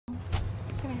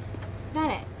ช่ไหมได้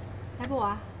แหละได้ปะว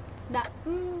ะได้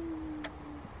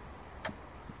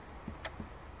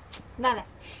ได้แหละ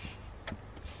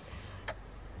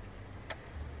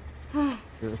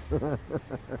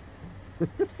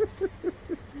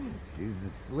She's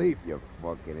asleep, you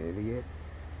fucking idiot.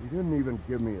 You didn't even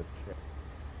give me a check.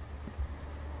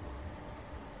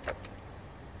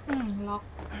 ล็อก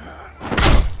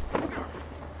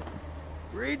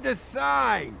Read the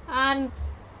sign. อ่าน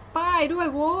ป้ายด้วย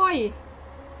โว้ย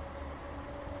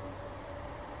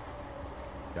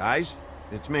Guys,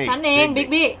 it's me. ฉันเองบิ๊ก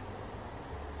บี้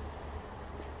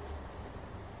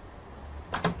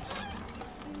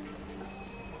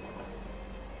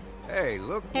Hey,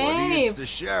 look, Woody, it's the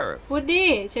sheriff. วูดดี้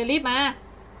เชอรี่มา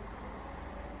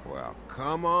Well,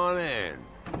 come on in.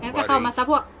 งั้นก็เข้ามาซะ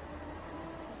พวก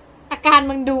อาการ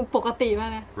มึงดูปกติมาก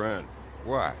นะ Brent,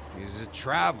 what? He's a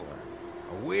traveler.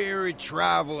 A weary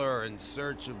traveler in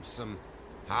search of some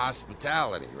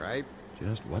hospitality, right?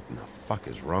 Just what in the fuck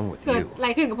is wrong with เกิด you? อะไร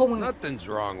ขึ้นกับพวกมึง Nothing's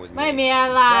wrong with me. ไม่มีอะ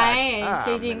ไร In fact, จ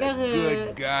I'm ริง in ๆก็ a คือ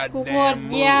good กูโคตร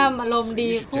goddamn เยี่ยม mood. อารมณ์ So ดี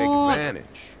you โค should take ตร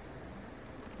advantage.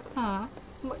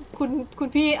 คุณ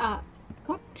พี่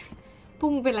what พวก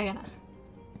มึงเป็นอะไรกันอ่ะ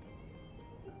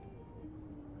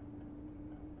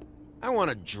I want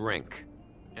a drink.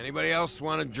 Anybody else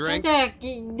want a น่า drink? จะ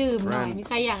ดื่มหน่อยมี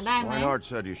ใครอยากได้ไหม Swinehart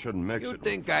said you shouldn't mix You it.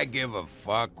 think I give a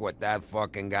fuck what that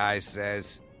fucking guy says?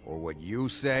 Or what you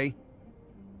say?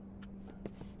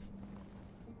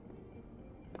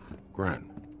 Gren,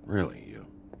 really, you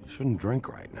shouldn't drink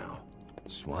right now.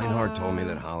 Swinehart told me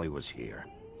that Holly was here.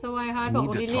 สวายฮาร์ดบอก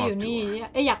ว่าลิลลี่อยู่นี่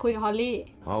อยากคุยกับฮอลลี่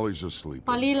Holly's asleep.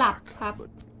 Holly in the หลับ back, ครับ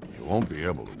but you won't be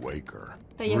able to wake her.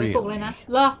 แต่อย่าไปปลุกเลยนะ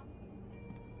เหรอ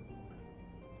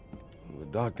The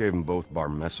doc gave them both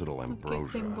barmecidal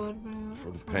Gets them both ambrosia for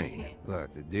the pain. Look,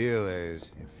 the deal is,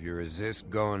 if you resist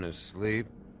going to sleep,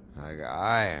 like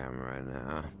I am right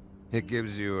now, it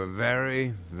gives you a very,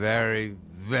 very,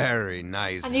 very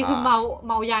nice อันนี้คือ high. เ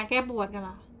มายาแก้ปวดกันเห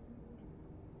รอ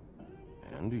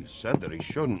And he said that he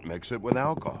shouldn't mix it with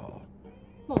alcohol.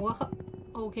 บอกว่า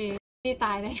โอเคที่ต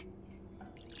ายเลย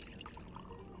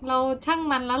เราช่าง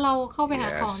มันแล้วเราเข้าไปหา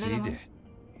ของ Yes, ได้ he ไหม did.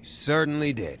 He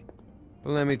certainly did.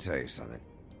 But let me tell you something.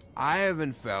 I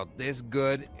haven't felt this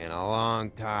good in a long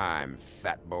time,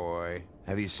 fat boy.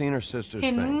 Have you seen her sister's เ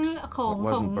ห็น things? ของ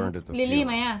What ของ wasn't burned at the ลิลลี่ไ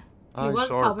หม funeral? อ่ะหรือว่า I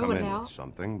saw เผา her ไปหม come ด in แล้ว with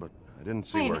something, but I didn't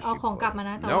ไม่ see เห็น where เอา she ของกลับ put มา it.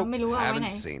 นะแต่ว่า Nope, ไม่รู้ว่าเอาไว้ไหน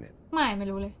haven't seen it. ไม่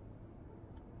รู้เลย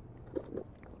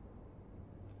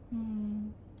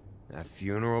That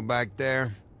funeral back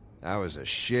there, that was a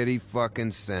shitty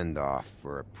fucking send-off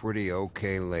for a pretty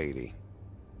okay lady.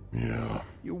 Yeah.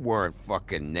 You weren't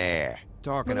fucking there. มึ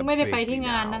Talking ง to ไม่ได้ไป Bigby ที่ง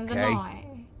าน now, นั้นซะหน่ okay? อย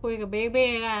คุยกับเบเบ้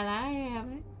กันนะ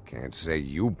Can't say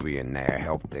you being there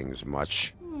helped things much.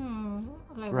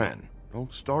 อะไรวะ Gren,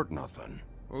 don't start nothing.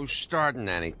 Who's starting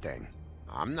anything?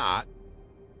 I'm not.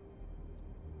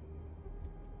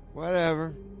 Whatever.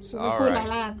 It's กูไม่พูดอะไร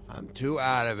ละ alright. กัน I'm too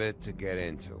out of it to get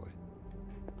into it.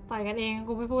 ต่อยกันเอง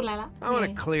กูไม่พูดอะไรละ I want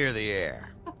to clear the air.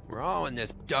 We're all in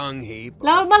this dung heap. แ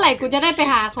ล้วเมื่อไหร่กูจะได้ไป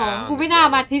หาของกูไม่น่า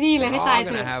มาที่นี่เลย We're ให้ all ตายเถ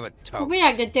gonna อะ have a กูไม่ toast. อย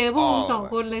ากจะเจอพวกมึง All สอง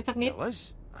of คน us. เลยสักนิด Fellas,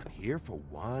 I'm here for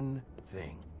one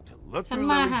thing. To look ฉัน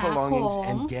through มา Lily's หา belongings ของ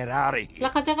and get out of แล้ว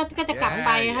here. เขาจะก็จะกลับไป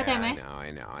Yeah, เข้าใจไหม I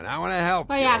know. And I want to help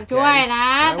ก็ you, อยากช่วยนะ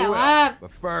okay? แต่ I ว่า will.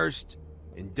 But first,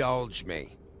 indulge me.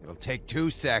 It'll take 2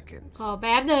 seconds. ขอแ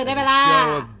ป๊บเดินได้ As ไหม a ล่ะ show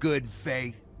of good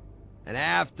faith. And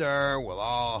after, we'll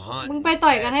all hunt มึงไปต่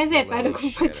อยกันให้เสร็จไป for เดี๋ยว little กู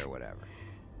ไป shit or whatever.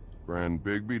 Gren,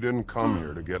 Bigby didn't come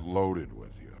here to get loaded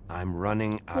with you. I'm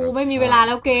running out กู of ไม่มีเวลา time. แ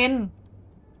ล้วเกณฑ์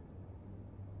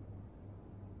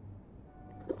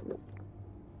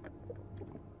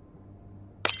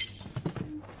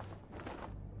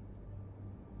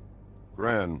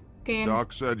Gren, Gren.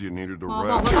 Doc said you needed to หมอ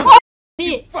บอก rest. ว่า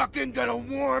นี่ Fucking gonna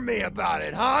warn me about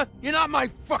it, huh? You're not my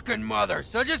fucking mother,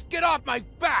 so just get off my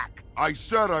back. I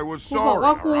said I was กูบอก sorry,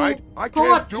 ว่า all กู right? I โท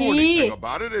ษ can't do ที anything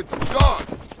about it. It's done.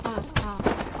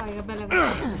 ต่อยกันไปเลย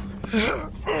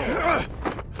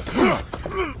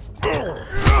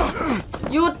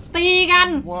หยุดตีกัน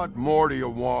What more do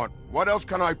you want? What else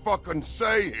can I fucking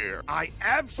say here? I กู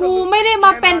absolutely ไม่ได้ม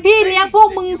าเป็นพี่เลี้ยงพวก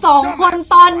มึงสองคน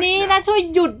ตอนนี้นะช่วย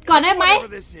หยุดก่อนได้ไหม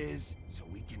Whatever this is, so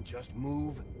we can just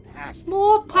move past it. มู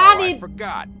ฟพา Oh, ดิ I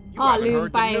forgot. You อ๋อ haven't ลืม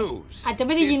heard ไป the news. อาจจะไ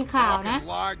ม่ได้ยิน This ข่าวนะ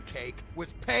fucking lard cake was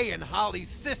paying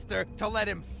Holly's sister to let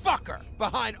him fuck her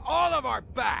behind all of our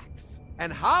backs. And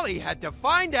Holly had to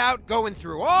find out going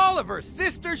through all of her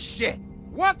sister's shit.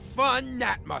 What fun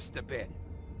that must have been.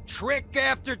 Trick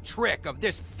after trick of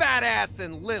this fat ass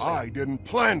and Lily. I didn't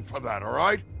plan for that, all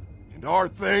right? And our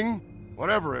thing,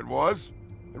 whatever it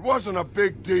wasn't a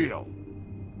big deal.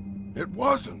 It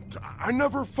wasn't. I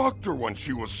never fucked her when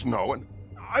she was snowing.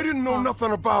 I didn't know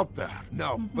nothing about that. No,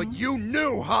 but you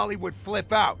knew Holly would flip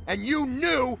out, and you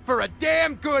knew for a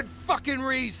damn good fucking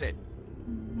reason.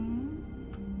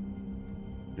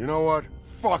 You know what?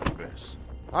 Fuck this.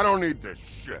 I don't need this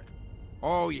shit.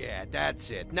 Oh yeah, that's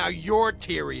it. Now you're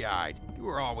teary-eyed. You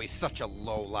were always such a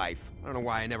lowlife. I don't know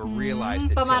why I never realized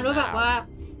it ประมาณ till ว่าแบบว่า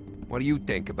now. What do you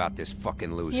think about this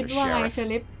fucking คิ loser, ดว่าไง Sheriff? เชอ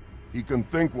ริฟ He can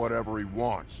think whatever he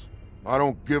wants. I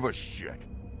don't give a shit.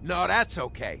 No, that's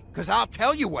okay, because I'll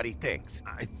tell you what he thinks.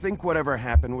 I think whatever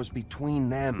happened was between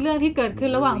them. เรื่องที่เกิดขึ้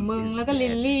นระหว่างมึงแล้วก็ลิ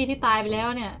นลี่ที่ตายไปแล้ว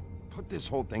เนี่ย Put this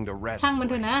whole thing to rest. ช่างมัน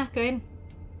เถอะนะเกรน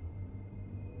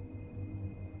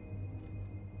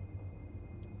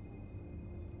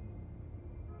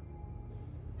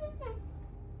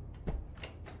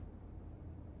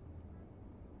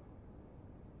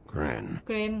เ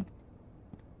กรน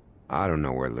I don't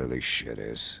know where Lily's shit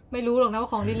is. ไม่รู้หรอกนะว่า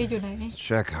ของลิลลี่อยู่ไหน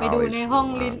Check ไปดู Holly's ในห้อง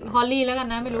room. ฮอลลี่แล้วกัน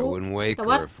นะไม่รู้ I wouldn't wake แต่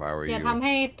ว่า her if I were อย่า you. ทำใ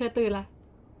ห้เธอตื่นล่ะ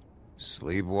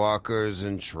Sleepwalkers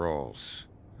and trolls.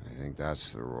 I think that's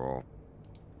the rule.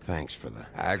 Thanks for that.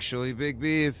 Actually, Big B,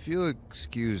 if you'll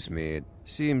excuse me, it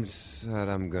seems that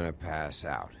I'm gonna pass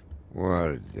out. What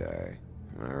a day.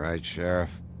 Am I right,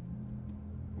 Sheriff?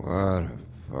 What a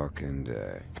fucking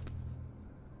day.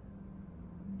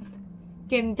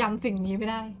 เกณฑ์จำสิ่งนี้ไม่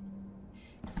ได้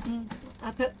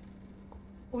เธอ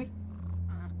อุ๊ย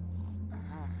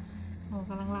โอ้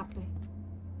กำลังหลับเลย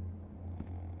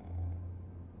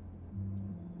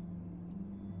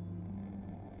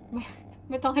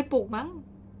ไม่ต้องให้ปลุกมั้ง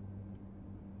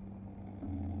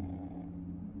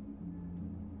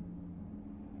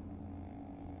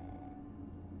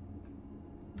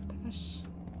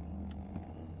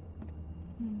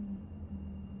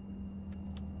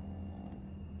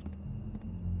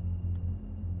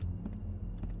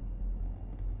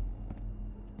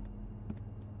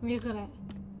นี่คืออะไร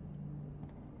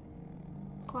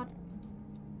คอด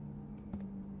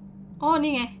อ๋อ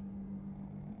นี่ไง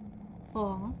ขอ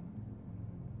ง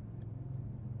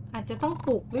อาจจะต้องป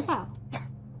ลูกหรือเปล่า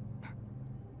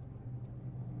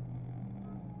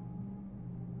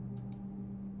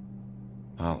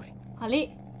Holly. ฮอลลี่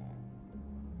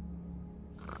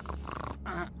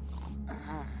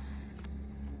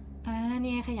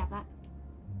นี่ไงขยับละ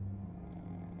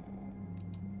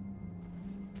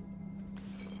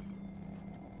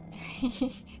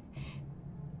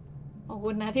ขอบคุ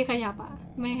ณนะที่ขยับอ่ะ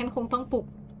ไม่งั้นคงต้องปลุก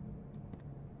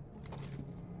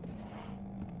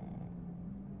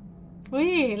เฮ้ย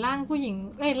ร่างผู้หญิง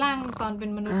ร่างตอนเป็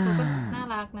นมนุษย์เขาก็น่า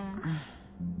รักนะ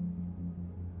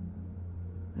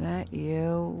That you,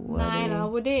 Woody? นายเหรอ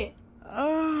วูดดี้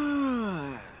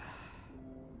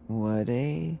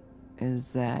Woody, is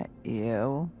that you?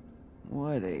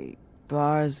 Woody,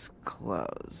 bar's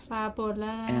closed. ปลาปลดแ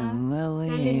ล้วนะ And Lily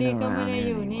และลิลลี่ ain't ก็ไม่ around ได้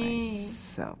อยู่นี่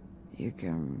anyway, so you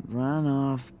can run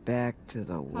off back to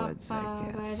the ปลา woods, ปลา I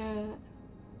ไปเถ guess. อะ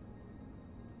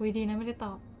วีดีนะไม่ได้ต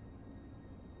อบ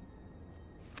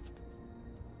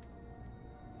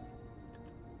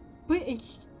เฮ้ย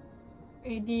ไ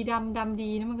อ้ดีดำดี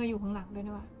นะมันก็อยู่ข้างหลังด้วยน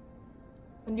ะวะ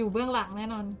มันอยู่เบื้องหลังแน่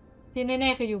นอนที่แน่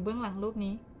ๆคืออยู่เบื้องหลังรูป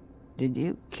นี้ Did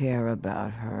you care about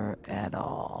her at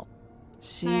all?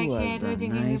 She was a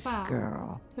nice girl.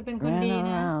 เธอเป็นคนดี Ran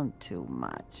นะ around too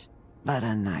much, but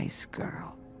a nice girl.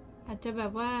 อาจจะแบ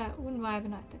บว่าวุ่นวายไป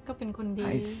หน่อยแต่ก็เป็นคนดี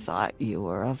I thought you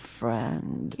were a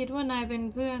friend. คิดว่านายเป็น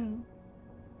เพื่อน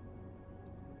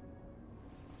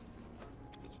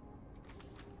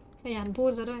ขยันพู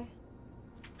ดซะด้วย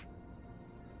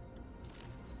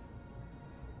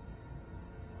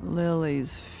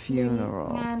Lily's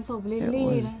funeral. งานศพลิล It ลี่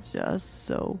was นะ just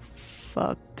so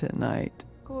fucked tonight.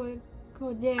 โค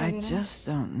ตรแย่เลย I นะ just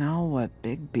don't know what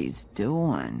Bigby's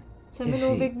doing. ฉันไม่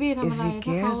รู้บิ๊กบี้ทำอะไร if he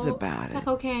cares about ถ้า it. เข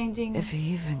าแคร์จริง If he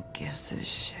even gives a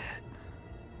shit.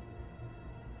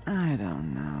 I don't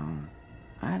know.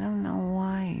 I don't know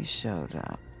why he showed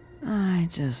up. I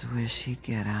just wish he'd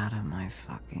get out of my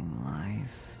fucking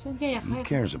life. ฉันแค่อยากให้ He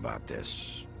cares about this.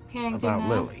 แคร์จริง About นะ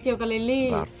Lily. เกี่ยวกับลิลลี่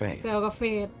About Faith. เกี่ยวกับเฟ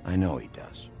ธ I know he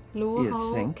does. รู้ว่า You เขา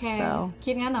think แคร์ so?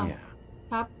 คิดงั้นเหรอ Yeah.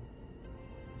 ครับ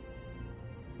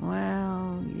Well,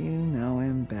 you know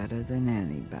him better than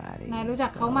anybody. นายรู้จั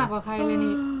กเขามากกว่าใครเลย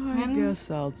นี่ งั้ I น guess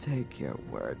I'll take your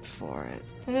word for it.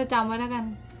 ฉันจะจำไว้แล้วกัน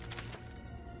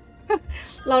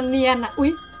เราเนียนอ่ะ อุ๊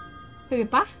ย ตื่น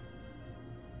ปะ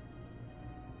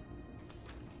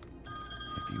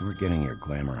If you were getting your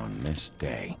glamour on this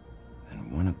day, then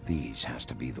one of these has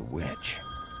to be the witch.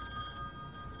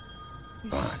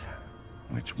 But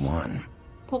which one?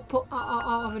 พกเ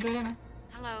อาไปด้วยได้ไหม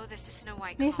Hello, this is Snow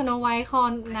White. นี่สโนไวท์คอ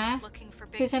นนะ I'm looking for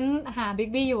คือ Big. ฉันหาบิ๊ก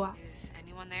บี้อยู่อ่ะ Is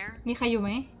anyone there? มีใครอยู่ไห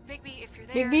ม Bigby, if you're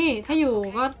บิ๊ก there. บี้ pick ถ้า up, อยู่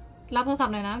okay? ก็รับโทรศัพ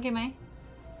ท์หน่อยนะ โอเคไหม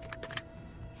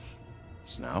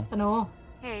Snow? สโนว์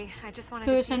Hey, I just wanted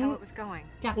คือ to ฉั see น how it was going.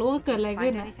 อยากรู้ว่าเกิดอะไรขึ้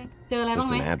น Find นะ anything? เจออะไรบ้าง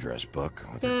Just ไหม an address book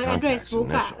with เจอ her address contacts book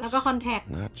อะแล้วก็ initials. contact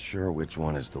Not sure which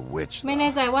one is the witch ไม่แน่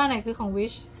ใจ though. ว่าไหนคือของ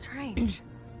Wish Strange.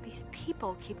 These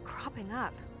people keep cropping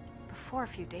up. Before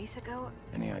a few days ago,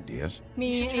 Any ideas? มี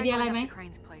you should ไอ try เดียอะไร going ไหม up to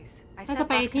Crane's place. I น่า sent จะ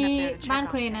ไป Buckman ที่ up there to บ้าน check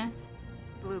เครน on นะ things.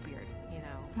 Bluebeard, you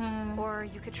know. เออ Or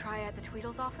you could try at the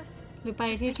Tweedle's office. หรือไป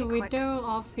ที่ Just make it quick. Twitter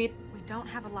Office We don't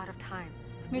have a lot of time.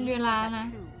 The ไม่มี meeting เวลา is at นะ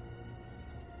 2.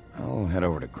 I'll head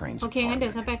over to Crane's โอเคงั้นเดี๋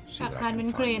ยวฉัน apartment. ไป See อา what คาร I เป็น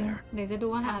can เครน find there. เดี๋ยวจะดู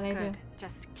ว่าหา Sounds อะไรเจอ good.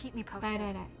 Just keep me ได้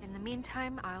posted. In the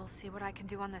meantime, I'll see what I can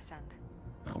do on this end.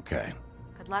 Okay.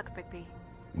 Good luck, Bigby.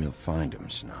 We'll find him,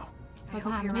 Snow. เรา I จะ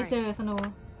หา hope มัน you're ให้เจ right. อสโน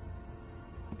ว์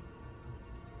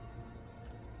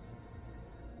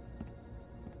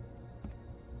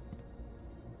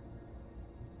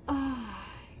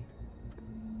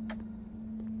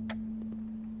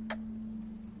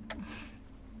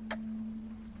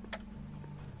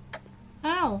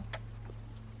อ้าว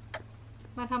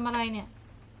มาทำอะไรเนี่ย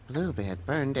Bluebeard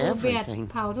burned โอเบียด everything.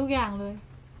 เผาทุกอย่างเลย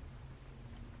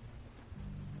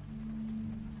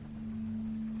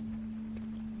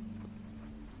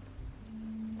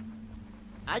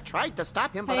I tried to stop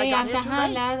him, พ but I ยายาม got จะ here too ห้าม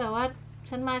แล้ว late. แต่ว่า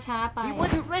ฉันมาช้าไป He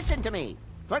wouldn't listen to me.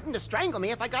 Threatened to strangle me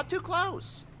if I got too close.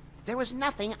 There was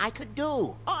nothing I could do.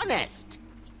 Honest.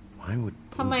 Why would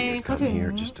ทำไม Bluebeard เขา come ถึง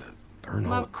here just to burn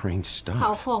all of Crane's เผ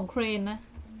า stuff? ของเครนนะ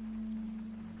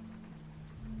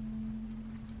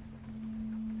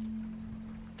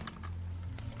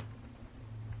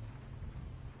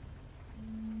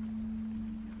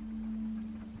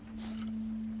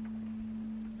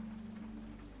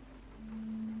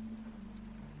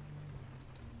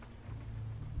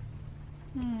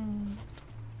อืม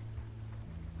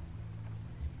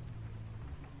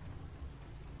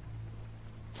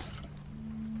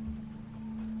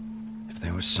If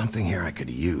there was something here I could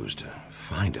use to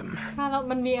find him, ถ้าเรา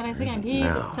มันมีอะไรสักอย่างที่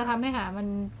Now. จะทำให้หามัน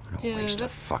เจอ Waste ก็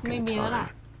of fucking ไม่มีแล้วล่ะ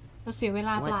time. เราเสียเวล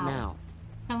าเป What ล่า now?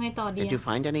 ทำไงต่อดี Did อะ you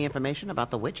find any information about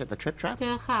the witch at the Trip Trap? เจ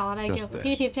อข่าวอะไรเกี่ยวกับ Just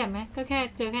พี่ this. ทิพย์ใช่ไหมก็แค่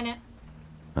เจอแค่เนี้ย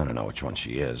I don't know which one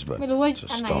she is, but ไม่รู้ว่า it's a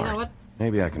อันไหนแต่ว่า start.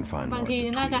 Maybe I can find บาง more ที at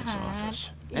the น่าจะหา Tweedle's office.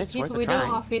 อีก It's ที่ worth a Twitter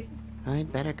try. Office I'd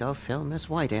better go fill Miss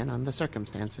White in on the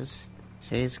circumstances.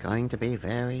 She's going to be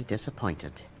very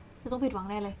disappointed. จะต้องผิดหวัง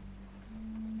แน่เลย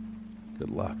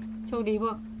Good luck. โชคดีพ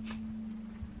วก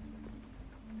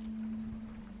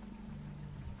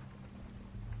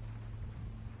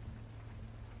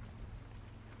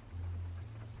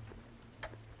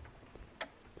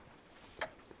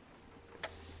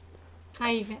ใคร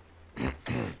อีกเนี่ย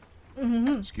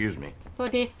Excuse me. สวั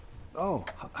สดี Oh,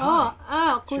 อ๋อ hi. อ้า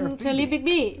วคุณ Sheriff เชอรี่ Bigby. บิ๊ก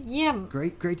บี้เยี่ยม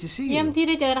Great to see เยี่ยม you. ที่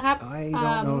ได้เจอนะครับ I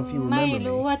don't know if you ไม่ remember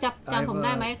รู้ me. ว่าจำผมไ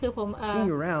ด้ไหม คือผม Seen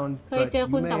you around, เคย but เจอ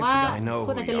you คุณ may แต่ have ว่า I forgotten. know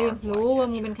คุณ who อาจจะ you ลืม are, รู้ว่า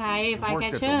มึงเป็นใคร Flycatcher. ไฟ You've แค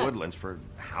ช worked เช at อ the ร์ Woodlands for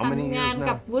how many ทำงาน years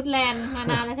กับ now? วูดแลนด์มา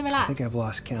นานแล้วใช่ไหมล่ะ I think I've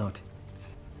lost count.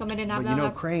 ก็ไม่ได้นับ But แล้ว you ครั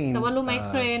know, บ Crane แต่ว่ารู้ไหม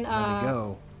เครน let me go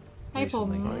ให้ผม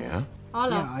recently. Oh yeah? อ๋อเ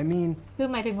หรอ Yeah, I mean, คือ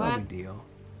หมายถึง it's ว่า no big deal.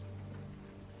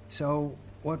 So,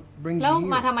 what brings แล้ว you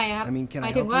มา here? ทำไมครับ I mean, can หมา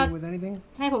I ยถึง help ว่า you with anything?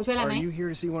 ให้ผมช่วยอะไรไหม Are you here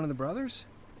to see one of the brothers?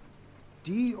 D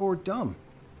or Dumb?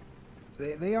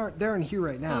 They're in here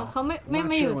right now. เขาไม่ I'm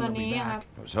not อยู่ sure ต when อน they'll นี้ be อะครับ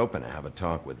back. I was hoping to have a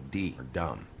talk with D or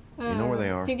Dumb. เอ You อ know where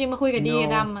they are? จริงๆมาคุยกับดีกับ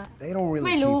No, ดำอะ they don't really ไ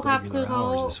ม่ keep รู้ครับ คือ regular เขา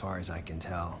hours as far as I can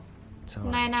tell. It's all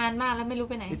นาย right. นานมากแล้วไม่รู้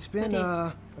ไปไหน It's been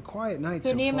a quiet night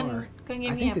คืน so นี้มัน far. ก็เงี I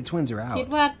ยบ think the twins are ๆคิด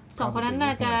out. ว่าสองคนนั้น Probably น่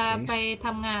าจะ working on a ไป case. ท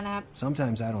ำงานนะครับ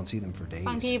Sometimes I don't see them for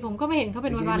บางที days. ผมก็ไม่เห็นเขาเป็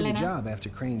น They วัน gave ๆ me เลย the นะ job after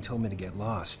Crane told me to get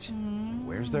lost.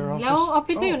 Where's their แล้ว office? ออฟ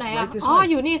ฟิศก็อยู่ไหนอ่ะ right this อ๋อ way.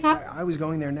 อยู่นี่ครับ I was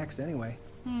going there next anyway.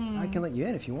 I can let you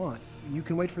in if you want. You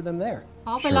can wait for them there.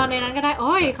 อ๋อไปรอในนั้นก็ได้โ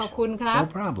อ้ยขอบคุณครับ No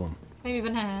problem. ไม่มี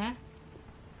ปัญหา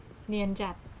เนียน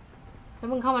จัด แล้ว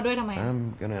มึงเข้ามาด้วยทำไม I'm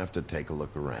gonna have to take a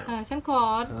look around. ฉันขอ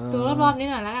ดูรอบๆนี้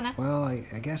หน่อยแล้วกันนะ Well,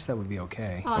 I guess that would be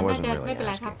okay. อ๋อ I น่า wasn't จะ really ไม่เป็น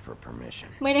ไรครับ asking for permission.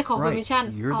 ไม่ได้ขอ Right. permission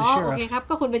You're อ๋ the อ sheriff. โอเคครับ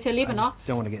ก็คุณเป็นเชอรี่ป่ะเนาะ I just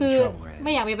don't wanna get in คือ trouble or anything. ไ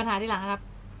ม่อยากมีปัญหาทีหลังครับ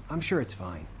I'm sure it's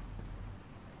fine.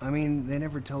 I mean, they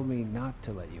never told me not to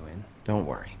let you in. Don't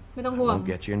worry. ไม่ต้อง I ห่วง won't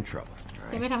get you in trouble. all จะ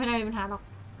right? ไม่ทำให้เรามีปัญหาหรอก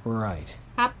Right.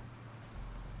 ครับ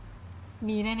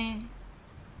มีแน่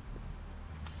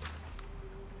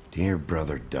Dear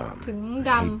brother Dumb. ๆถึง I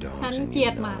ด hate ำ dogs ฉัน and เกลีย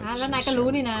you ดหมา know it แล้วนายก็รู้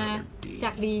นี่ sincerely, นะ brother D. จ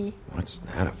ากดี What's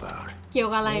that about? เกี่ยว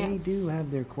กับอะไรอ่ะ They do have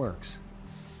their quirks.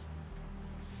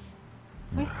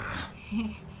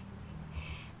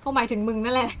 เขาหมายถึงมึง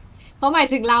นั่นแหละเขาหมาย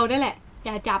ถึงเรานั่นแหละ อ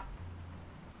ย่าจับ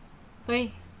เฮ้ย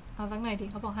เอาสักหน่อยดิ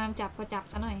เขาบอกห้ามจับก็จับ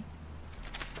ซะหน่อย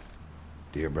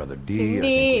Dear brother D,ถึง I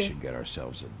ดี think we should get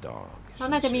ourselves a dog. เขา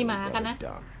น่าจะมีหมา Sincerely, กันนะ brother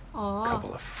Dumb. อ๋อ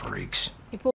Couple of freaks.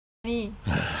 ไอพวกนี่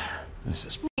This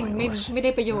is ไม่ pointless. ไม่ไ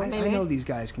ด้ประโยชน์อะไร I เลย know these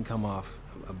guys can come off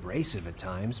abrasive at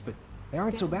times, but They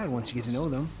aren't so bad once you get to know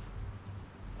them.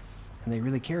 And they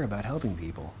really care about helping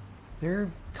people. They're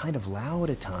kind of loud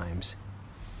at times,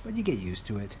 but you get used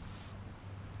to it.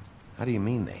 How do you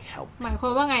mean they help? หมายควา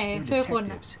มว่าไง They're ช่วยคน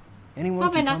detectives. ก็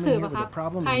Anyone เป็น can นัก come สื in บ here อะ with ครับ a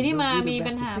problem ใคร and ที่มา they'll do มี their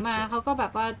ปัญ best to หา fix มา it. เขาก็แบ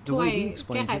บว่า The ช่วย way he แก้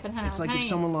explains ไข it, ปัญหา it's like ให้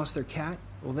if someone lost their cat,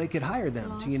 well, they could hire them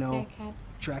to, Lost their cat.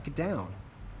 track it down.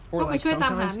 Or ต้องไป like ช่วยตา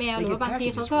มหา sometimes แมว they หรือ get ว่าบางที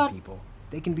เขา packages ก็ for people.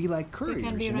 They can be like They couriers,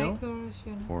 can be you know? recruiters,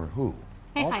 you know. For who?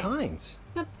 ให้ All ใคร kinds.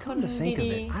 ก็คน Come to think of ดี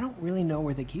it, I don't really know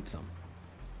where they keep them.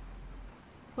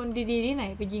 ๆคนดีๆที่ไหน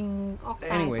ไปยิงออก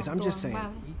ตาย Anyways, 2 I'm ตัว just saying, บ้า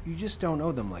ง you just don't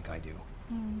know them like I do.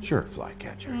 Sure,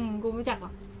 Flycatcher. กูไม่รู้จักหร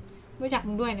อกไม่รู้จัก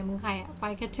มึงด้วยเนี่ยมึงใครอะไฟ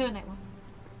แคชเชอร์ไหนวะ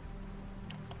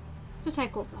เจ้าชาย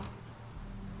กบเหรอ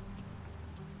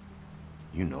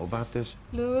You know about this?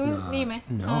 หรือนี่ไหม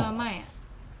No. ไม่อะ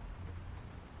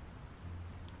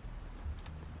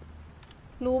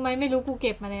รู้ไหมไม่รู้กูเ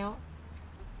ก็บมาแล้ว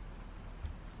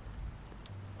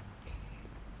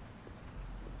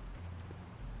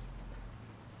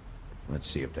Let's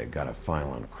see if they got a file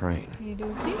on Crane. นี่ดู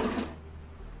สิ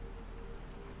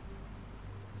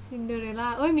ซินเดอเรลล่า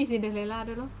เอ้ยมีซินเดอเรลล่า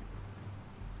ด้วยเหรอ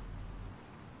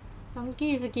ดัง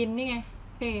กี้สกินนี่ไง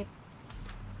เพจ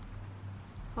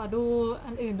ขอดู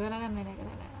อันอื่นด้วยแล้วกันไหนๆก็ไ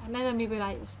ด้น่าจะมีเวลา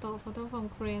อยู่ store photo from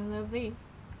Crane Lovely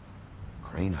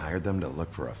Crane hired them to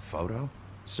look for a photo?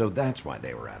 So that's why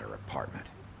they were at her apartment.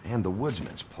 And the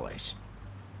woodsman's place.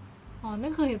 อ๋อนั่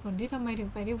นคือเหตุผลที่ทำไมถึง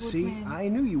ไปที่วูด See, แมน I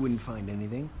knew you wouldn't find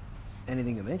anything.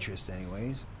 Anything of interest,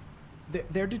 anyways.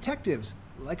 They're detectives,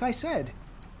 like I said.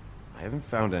 I haven't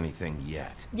found anything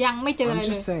yet. ยังไม่เจออะไร I'm เลย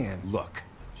just saying. Look,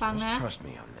ฟัง just นะ trust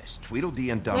me on this. Tweedledee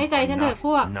and Dump ไว้ใจ are ฉันเถอะพ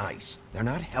วก not nice. They're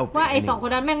not helping ว่าไอ้สองค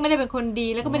นนั้น anyone. แม่งไม่ได้เป็นคนดี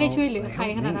แล้วก็ไม่ได้ช่วยเหลือ Well, ใคร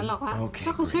ขนาดนั้นหรอกว่า okay,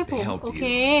 ก็เขาช่วย great, ผม they helped โอเค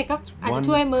you. ก็ It's อาจจะ one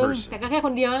ช่วยมึง person. แต่ก็แค่ค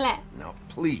นเดียวนั่นแหละ Now,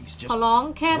 please, just ขอร้อง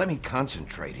แค่ let me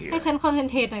concentrate here. ให้ฉันคอนเซน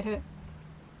เทรตหน่อยเถอะ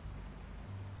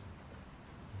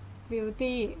บิว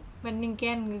ตี้แบรนนิงแก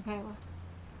นคือใครวะ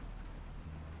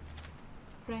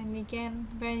แบรนนิงแกน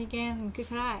คือ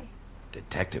ใคร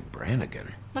Detective Brannigan.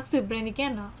 นักสืบแบรนนิงแก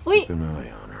นเหรออุ้ย Keep an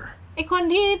eye on her. ไอคน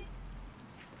ที่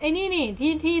ไอ้นี่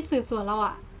ที่สืบสวนเราอ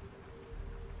ะ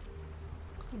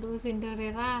ขอดูซินเดอเร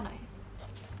ลล่าหน่อย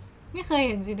ไม่เคยเ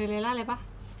ห็นซินเดอเรลล่าเลยปะ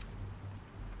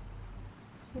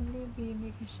ซินดี้บีเว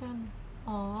เคชั่น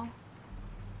อ๋อ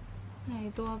หาย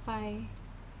ตัวไป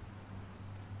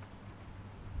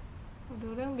ขอดู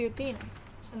เรื่องบิวตี้หน่อย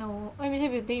สโนว์เอ้ยไม่ใช่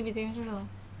บิวตี้ไม่ใช่สโนว์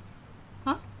ฮ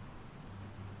ะ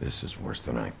This is worse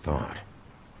than I thought.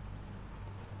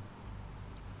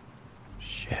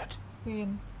 Shit. เวน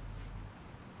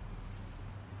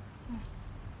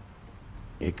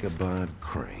Ichabod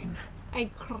Crane. ไอ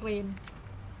เครน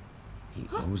He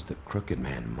owes the crooked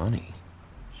man money.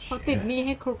 เขาติดหนี้ใ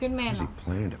ห้ครูเกนแมน How's เหร he อ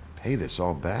planning to pay this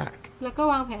all back? แล้วก็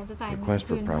วางแผนจะจ่ายเงิน Request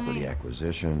คื for น property ให้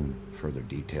acquisition. Further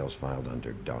details filed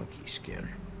under donkey skin.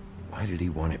 Why did he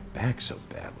want it back so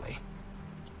badly?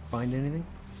 Find anything?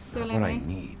 เจออะไร Not ไห what ม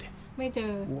I need. ไม่เจ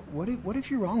อ What if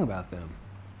you're wrong about them?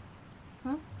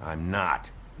 I'm not.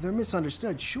 They're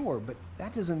misunderstood, sure, but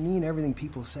that doesn't mean everything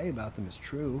people say about them is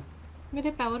true. ไม่ไ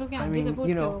ด้แปลว่าทุกอย่าง I ที่ mean, จะพูด you เ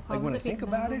กี่ยว know, กับเขา like มั when น I จะผิด think นะ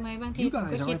about รู้ it, ไหมบางที you ผมก็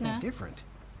guys คิด aren't นะ that different.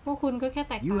 พวกคุณก็แค่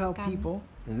แตก You ต่าง help กัน people,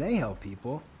 and they help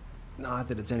people. Not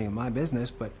that it's any of my business,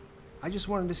 but I just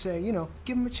wanted to say, you know,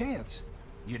 give them a chance.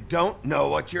 You don't know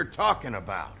what you're talking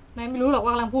about. นายไม่รู้หรอกว่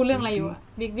ากำลังพูดเรื่องอะไรอยู่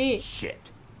บิ๊กบี้ Shit.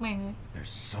 แม่งเลย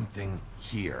There's something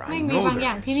here. ไม่ I มี know บางอ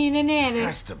ย่าง there ที่ is. นี่แน่ๆเลย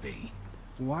Has to be.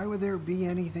 Why would there be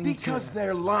anything Because to...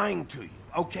 they're lying to you,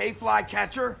 okay,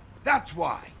 Flycatcher? That's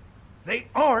why. They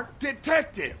aren't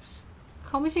detectives. เ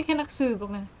ขาไม่ใช่แค่นักสืบหรอ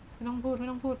กนะไม่ต้องพูดแม่ง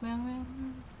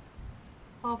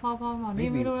พอหมอนี่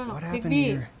ไม่รู้เลยหรอก What บิ๊ก happened บี้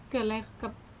here? เกิดอะไรกั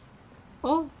บโ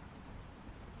อ้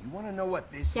You want to know what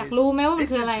this is? อยากรู้ไหมว่ามัน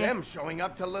This คือ is อะไร them showing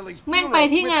up to Lily's แม่ง funeral ไป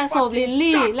ที่งาน with ศพลิล fucking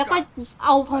ลี่แล้วก็ shotguns. เอ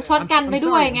าช็อตกันไป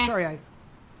ด้วยไง I'm sorry,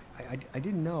 I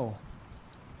didn't know.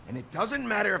 And it doesn't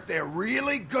matter if they're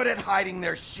really good at hiding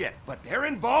their shit, but they're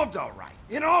involved all right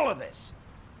in all of this.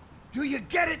 Do you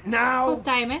get it เข้า now?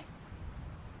 ใจไหม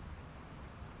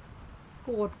โ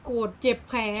กรธเจ็บ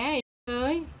แผลเอ้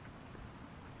ย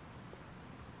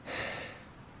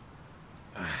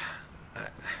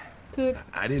คือ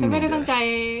I didn't ฉันไม่ mean ได้ตั้ง to. ใจ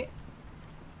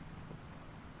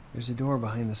There's a door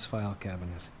behind this file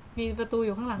cabinet. มีประตูอ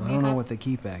ยู่ข้างหลัง I นี่ don't ครั know บ what they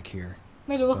keep back here. ไ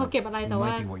ม่รู้ว่าเขา But เก็บอะไร it แต่ว่า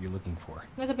might be what you're looking for.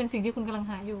 น่าจะเป็นสิ่งที่คุณกำลัง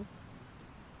หาอยู่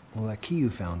Well, that key you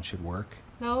found should work.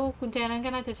 แล้วกุญแจนั้นก็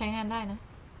น่าจะใช้งานได้นะ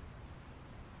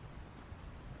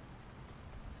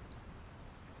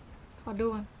ขอดู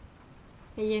ก่อน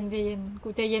ใจเย็นกู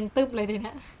ใจเย็นตึ๊บเลยทีเ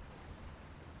นี้ย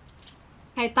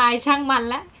ใครตายช่างมัน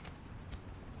ละ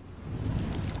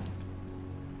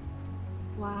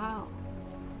ว้าว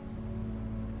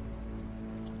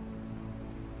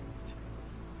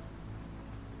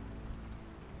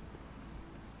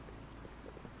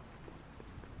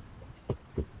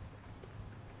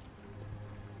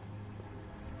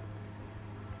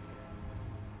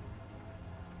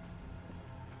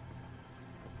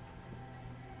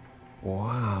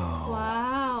Wow. ว้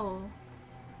าว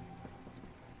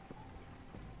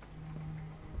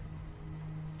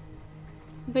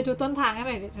ไปดูต้นทางกันห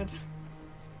น่อยเดี๋ยว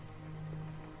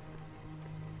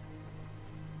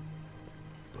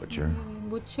Butcher.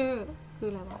 Butcher คือ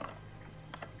อะไรวะ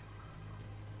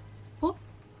ปุ๊บ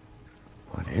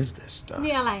What is this stuff?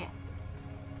 นี่อะไรอ่ะ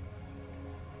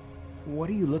What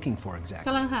are you looking for exactly? ก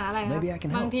ำลังหาอะไรครับ Maybe I can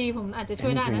บาง help. ทีผมอาจจะช่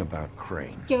วยได้ Anything นะ about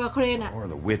Crane เกี่ยวกับเครนอ่ะ or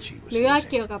the witch he was หรือว่า using.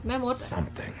 เกี่ยวกับแม่มด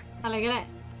Something. อะไรก็ได้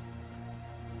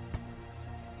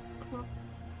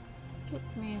เก็ต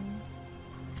แมน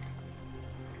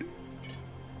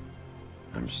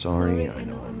I'm sorry, I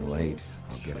know I'm late.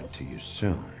 I'll get it to you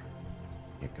soon.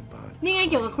 Ichabod. นี่ไง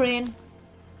เกี่ยวกับเครน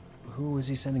Who was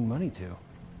he sending money to?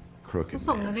 เขา Crooked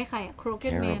ส่งเงิน man. ให้ใครอ่ะ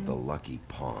Crooked Care Man of the lucky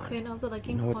pawn. Crane of the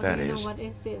Lucky You know what Pawn that You know is? what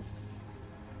is this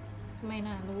ไม่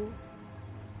น่ารู้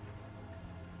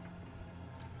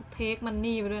เทคมัน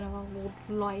นี่ไปด้วยนะว่ากู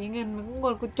หลอยเงินมันก็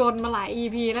กูจนมาหลาย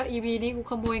EP แล้ว EP นี้กู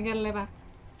ขโมยเงินเลยป่ะ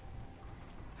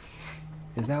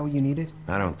Is that what you needed?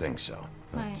 I don't think so.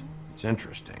 But Right. it's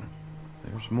interesting.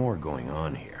 There's more going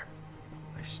on here.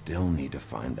 I still need to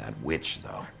find that witch,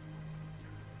 though.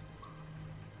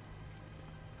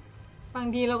 บาง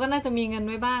ทีเราก็น่าจะมีเงิน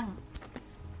ไว้บ้าง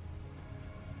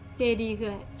JD คือ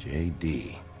อะไร JD.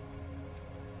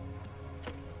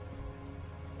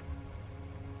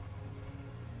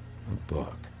 A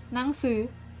book. หนังสือ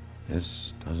This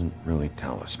doesn't really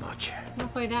tell us much. ไม่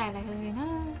ค่อยได้อะไรเลยนะ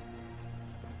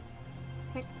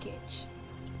Package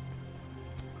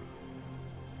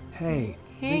Hey,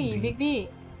 Hey Bigby. Bigby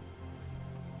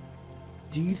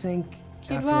Do you think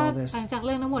คิด after ว่า all this, หลังจากเ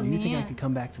รื่องทั้งหมด do you นี้ think I อะ could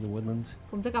come back to the woodlands?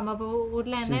 ผมจะกลับมาวูด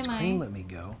แลนด์ได้ Since ไหม Crane let me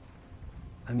go.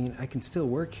 I mean, I can still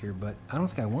work here, but I don't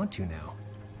think I want to now.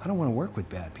 I don't want to work with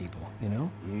bad people, you know?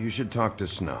 You should talk to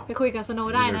Snow. ไปคุยกับสโน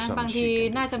ว์ได้นะ There's something บางที she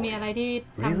can do น่าจะมี for you. อะไรที่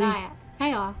ทำได้อะใช่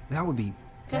เหรอ That would be.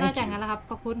 ก็น่า Thank จะงั้น you. แหละครับ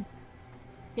ขอบคุณ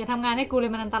อย่าทำงานให้กูเล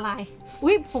ยมันอันตราย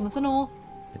อุ๊ยผมสโนว์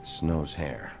It's Snow's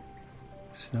hair.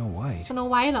 Snow White. สโน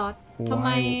ไวท์เหรอทำไม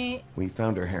We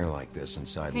found her hair like this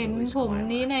inside เห็น Lily's ผม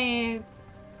นี้ glamour. ใน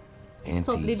ศ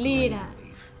พ Antique ลิลลี่ green น่ะ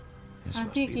leaf. This must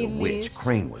Antique be the green witch leaf.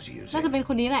 Crane was น่าจะ using. เป็นค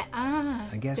นนี้แหละ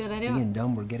I guess เจออะไร D ได้ปะ and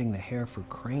Dumb were getting the hair for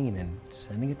Crane and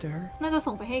sending it to her? น่าจะ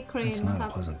ส่งไปให้เครน That's นะ not ครับ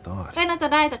a pleasant thought. น่าจะ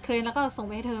ได้จากเครนแล้วก็ส่งไ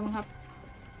ปให้เธอมั้งครับ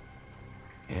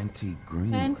Antique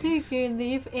green Antique leaf. Green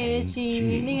Leaf AG AG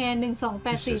นี่ไง This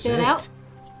 1284 is เจอแล้ว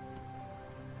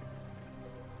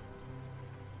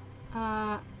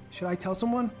it. Should I tell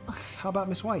someone? How about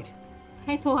Miss White? ใ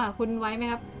ห้โทรหาคุณไว้ไหม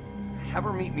ครับ Have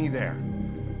her meet me there.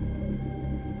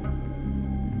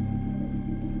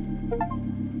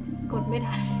 กดไม่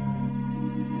ทัน